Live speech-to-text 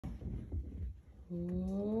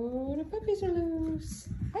Oh, the puppies are loose.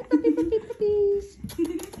 Hi, puppies.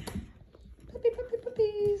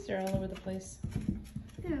 Puppies. They're all over the place.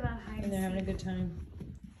 And they're having a good time.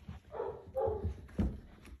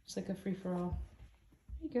 It's like a free-for-all.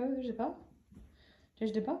 There you go. There's a ball.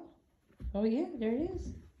 There's the ball. Oh, yeah. There it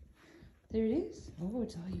is. There it is. Oh,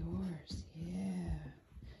 it's all yours. Yeah.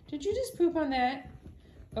 Did you just poop on that?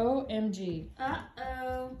 OMG.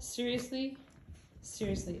 Uh-oh. Seriously?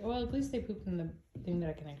 Seriously. Well, at least they pooped in the thing that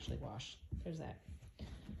I can actually wash. There's that.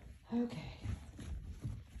 Okay.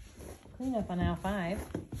 Clean up on aisle 5.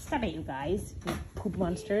 Stop it, you guys. You poop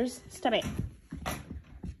monsters. Stop it.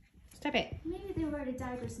 Stop it. Maybe they wear the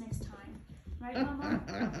diapers next time. Right, Mama?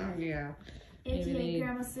 Yeah. AKA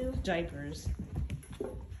Grandma Sue. Diapers.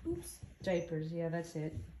 Oops. Diapers, yeah, that's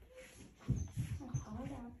it. Oh, hold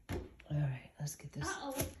on. Alright, let's get this.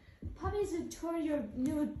 Uh-oh. Puppies have torn your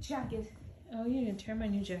new jacket. Oh, you didn't tear my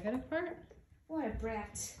new jacket apart? What a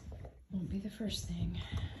brat. Won't be the first thing.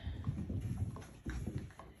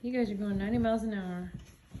 You guys are going 90 miles an hour.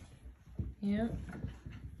 Yep.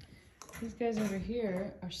 These guys over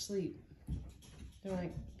here are asleep. They're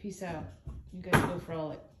like, peace out. You guys go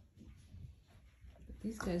frolic. But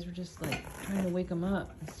these guys were just like trying to wake them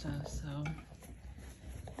up and stuff, so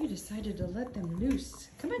we decided to let them loose.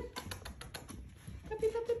 Come on.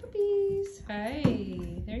 Puppies. Hi.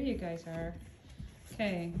 There you guys are.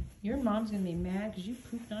 Okay. Your mom's gonna be mad because you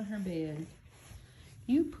pooped on her bed.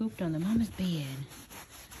 You pooped on the mama's bed.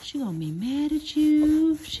 She gonna be mad at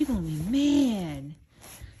you. She gonna be mad.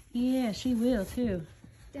 Yeah, she will too.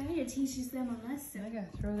 Daddy teaches them a lesson. I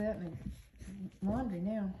gotta throw that in the laundry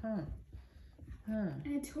now, huh?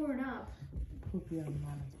 And torn up. Poopy on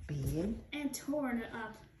mama's bed. And torn it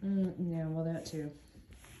up. Yeah, well that too.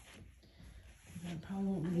 That probably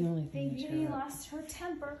won't be the only thing. Baby lost her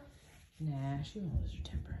temper. Nah, she won't lose her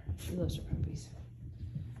temper. She loves her puppies.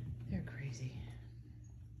 They're crazy.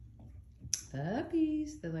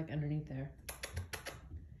 Puppies. They're like underneath there.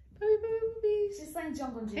 Puppies. Just like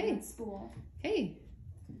Jungle Jim at school. Hey.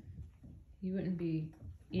 You wouldn't be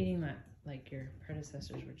eating that like your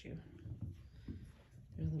predecessors, would you?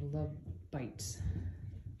 There's little love bites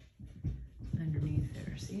underneath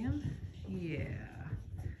there. See them? Yeah.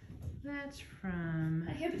 That's from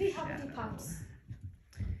Hippity Hoppity Pops.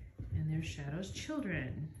 And there's Shadow's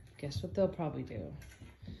children. Guess what they'll probably do?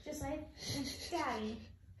 Just like Daddy.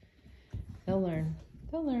 They'll learn.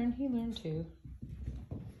 They'll learn. He learned too.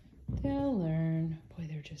 They'll learn. Boy,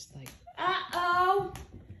 they're just like... Uh-oh!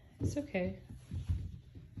 It's okay.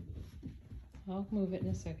 I'll move it in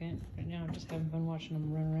a second. Right now I'm just having fun watching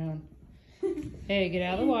them run around. Hey, get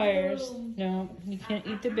out of the wires. No, you can't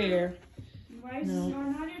eat the bear. Right, no.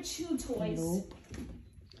 Not your chew toys. Nope.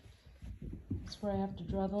 That's where I have to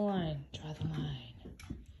draw the line. Draw the line.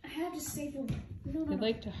 I have to staple. They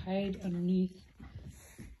like to hide underneath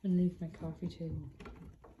my coffee table.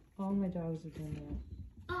 All my dogs are doing that.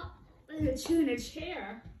 Oh, they're chewing a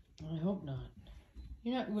chair. I hope not.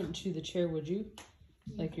 You wouldn't chew the chair, would you?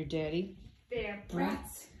 Like your daddy? They're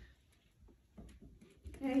brats.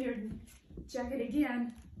 And your jacket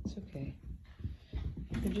again. It's okay.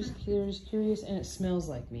 They're just curious, and it smells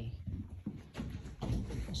like me.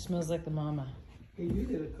 It smells like the mama. Hey, you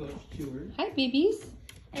did a coach chewer. Hi, babies.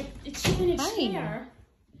 It's chewing a Hi. chair.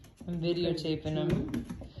 I'm videotaping them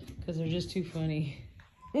because they're just too funny.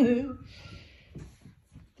 They're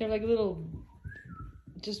like little,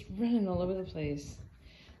 just running all over the place.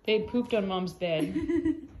 They pooped on Mom's bed.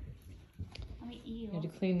 I had to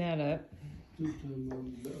clean that up.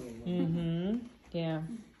 Mm-hmm. Yeah.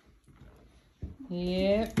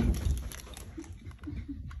 Yep.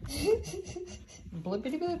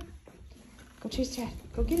 Blippity blip. Go chase Dad.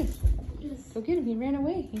 Go get him. Yes. Go get him. He ran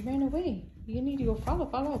away. He ran away. You need to go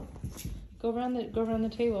follow. Go around the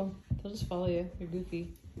table. They'll just follow you. You're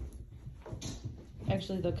goofy.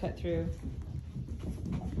 Actually, they'll cut through.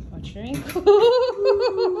 Watch your ankle.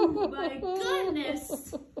 Ooh, my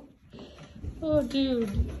goodness. Oh,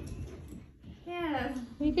 dude. Yeah.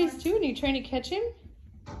 What are you guys doing? Are you trying to catch him?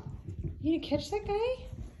 You gonna catch that guy?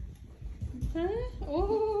 Huh?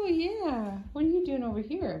 Oh, yeah. What are you doing over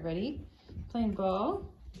here, buddy? Playing ball?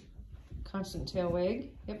 Constant tail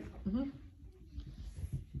wag. Yep. Mm-hmm.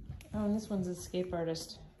 Oh, and this one's an escape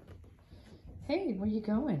artist. Hey, where you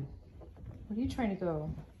going? Where are you trying to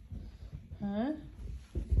go? Huh?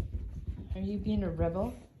 Are you being a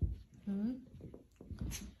rebel? Hmm?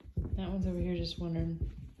 That one's over here just wondering.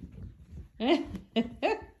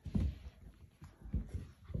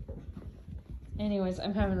 Anyways,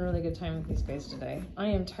 I'm having a really good time with these guys today. I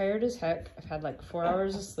am tired as heck. I've had like 4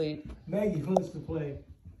 hours of sleep. Maggie wants to play.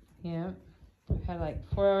 Yeah. I've had like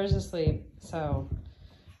 4 hours of sleep, so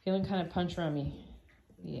feeling kind of punch rummy.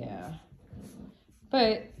 Yeah.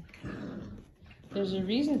 But there's a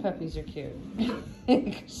reason puppies are cute.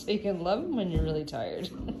 So you can love them when you're really tired.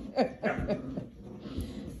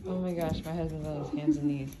 Oh my gosh, my husband's on his hands and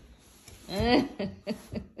knees.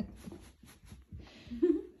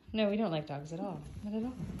 No, we don't like dogs at all. Not at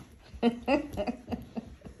all.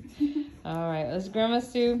 All right, let's Grandma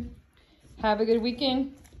Sue. Have a good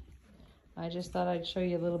weekend. I just thought I'd show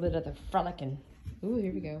you a little bit of the frolicking. Ooh,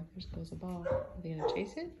 here we go. There goes the ball. Are they gonna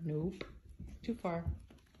chase it? Nope. Too far.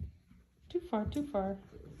 Too far, too far.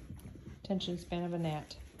 Attention span of a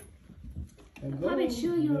gnat. Probably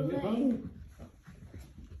chew you away.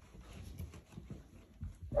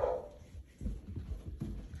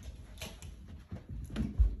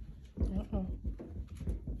 Uh-oh.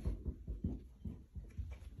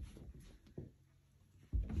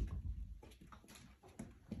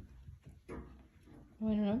 Oh,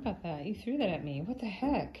 I don't know about that. You threw that at me. What the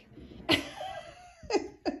heck?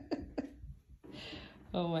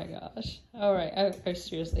 Oh my gosh. All right, I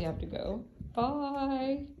seriously have to go.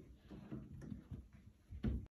 Bye.